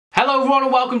Hello everyone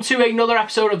and welcome to another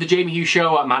episode of The Jamie Hughes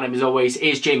Show. My name as always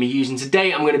is Jamie Hughes and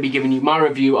today I'm going to be giving you my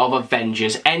review of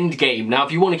Avengers Endgame. Now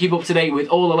if you want to keep up to date with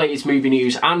all the latest movie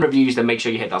news and reviews then make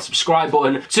sure you hit that subscribe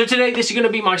button. So today this is going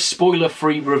to be my spoiler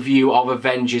free review of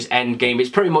Avengers Endgame. It's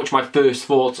pretty much my first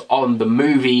thoughts on the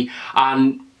movie,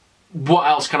 and what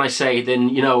else can I say than,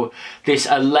 you know, this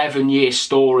 11-year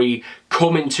story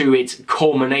coming to its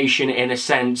culmination in a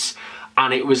sense.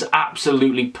 And it was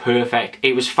absolutely perfect.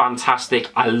 It was fantastic.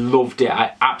 I loved it.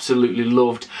 I absolutely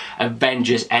loved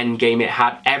Avengers Endgame. It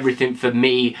had everything for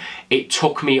me. It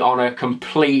took me on a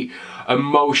complete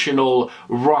emotional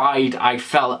ride. I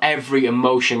felt every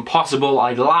emotion possible.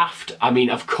 I laughed. I mean,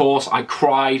 of course I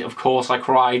cried. Of course I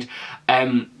cried.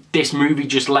 This movie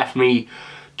just left me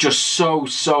just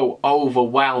so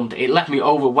overwhelmed. It left me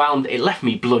overwhelmed. It left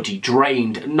me bloody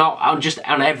drained. Not just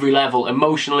on every level,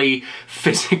 emotionally,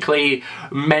 physically,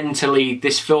 mentally.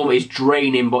 This film is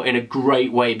draining, but in a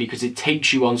great way because it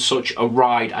takes you on such a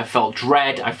ride. I felt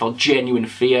dread. I felt genuine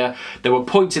fear. There were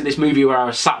points in this movie where I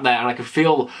was sat there and I could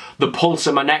feel the pulse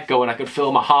in my neck go, and I could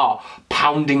feel my heart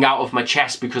pounding out of my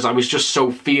chest because I was just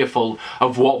so fearful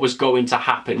of what was going to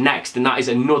happen next. And that is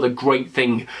another great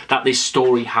thing that this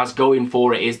story has going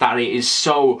for it, is that it is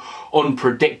so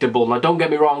unpredictable. Now don't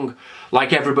get me wrong,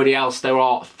 like everybody else, there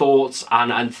are thoughts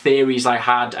and theories I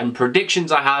had and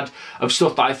predictions I had of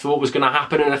stuff that I thought was going to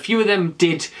happen, and a few of them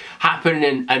did happen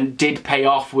and did pay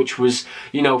off, which was,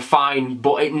 you know, fine,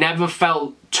 but it never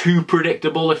felt too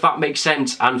predictable, if that makes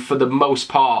sense. And for the most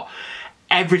part,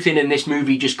 everything in this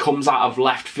movie just comes out of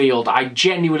left field. I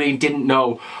genuinely didn't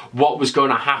know what was going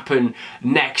to happen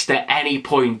next at any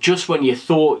point. Just when you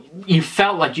thought, you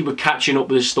felt like you were catching up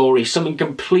with the story, something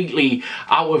completely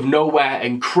out of nowhere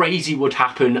and crazy would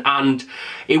happen, and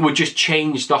it would just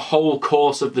change the whole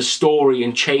course of the story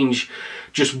and change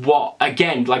just what,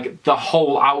 again, like the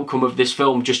whole outcome of this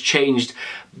film just changed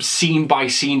scene by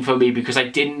scene for me because I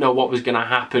didn't know what was going to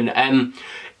happen. And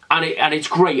it's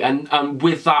great, and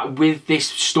with that, with this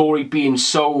story being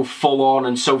so full on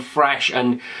and so fresh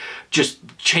and just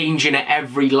changing at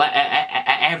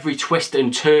every twist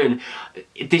and turn,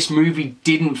 this movie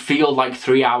didn't feel like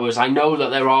 3 hours. I know that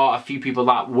there are a few people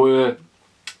that were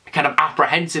kind of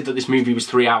apprehensive that this movie was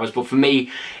 3 hours, but for me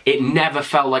it never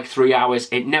felt like 3 hours.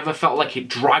 It never felt like it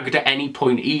dragged at any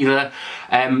point either.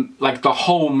 Like the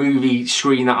whole movie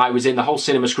screen that I was in, the whole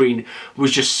cinema screen,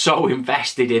 was just so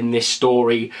invested in this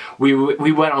story. We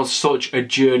went on such a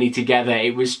journey together.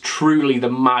 It was truly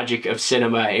the magic of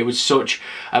cinema. It was such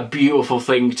a beautiful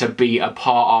thing to be a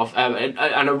part of,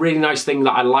 and a really nice thing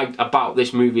that I liked about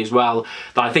this movie as well,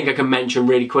 that I think I can mention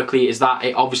really quickly, is that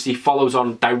it obviously follows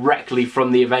on directly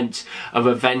from the event of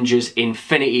Avengers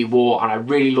Infinity War, and I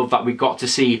really love that we got to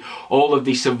see all of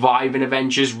the surviving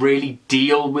Avengers really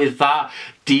deal with that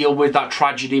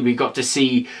tragedy. We got to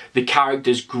see the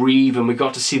characters grieve, and we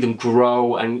got to see them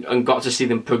grow and got to see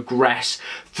them progress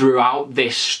throughout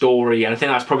this story, and I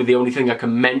think that's probably the only thing I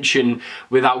can mention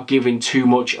without giving too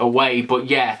much away. But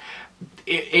yeah,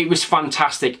 it was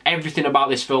fantastic. Everything about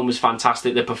this film was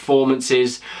fantastic. The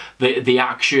performances, the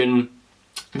action,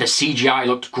 the CGI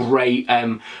looked great.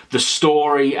 The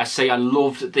story, I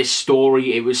loved this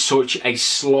story. It was such a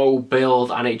slow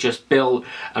build, and it just built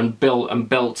and built and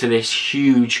built to this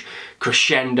huge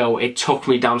crescendo. It took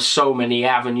me down so many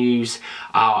avenues.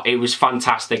 It was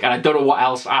fantastic, and I don't know what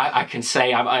else I can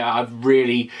say. I've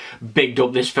really bigged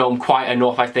up this film quite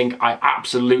enough. I think I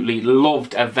absolutely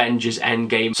loved Avengers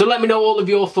Endgame. So let me know all of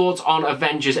your thoughts on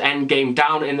Avengers Endgame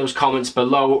down in those comments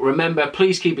below. Remember,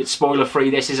 please keep it spoiler free.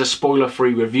 This is a spoiler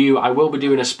free review. I will be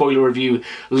doing a spoiler review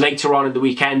later on in the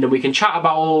weekend, and we can chat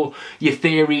about all your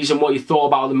theories and what you thought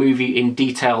about the movie in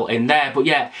detail in there. But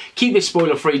yeah, keep it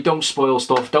spoiler free. Don't spoil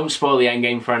stuff. Don't spoil the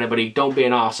endgame for anybody. Don't be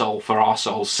an arsehole for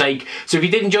arsehole's sake. So if you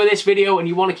did enjoy this video and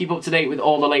you want to keep up to date with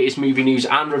all the latest movie news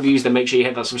and reviews, then make sure you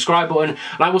hit that subscribe button,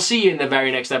 and I will see you in the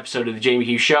very next episode of The Jamie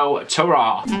Hughes Show.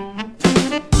 Ta-ra!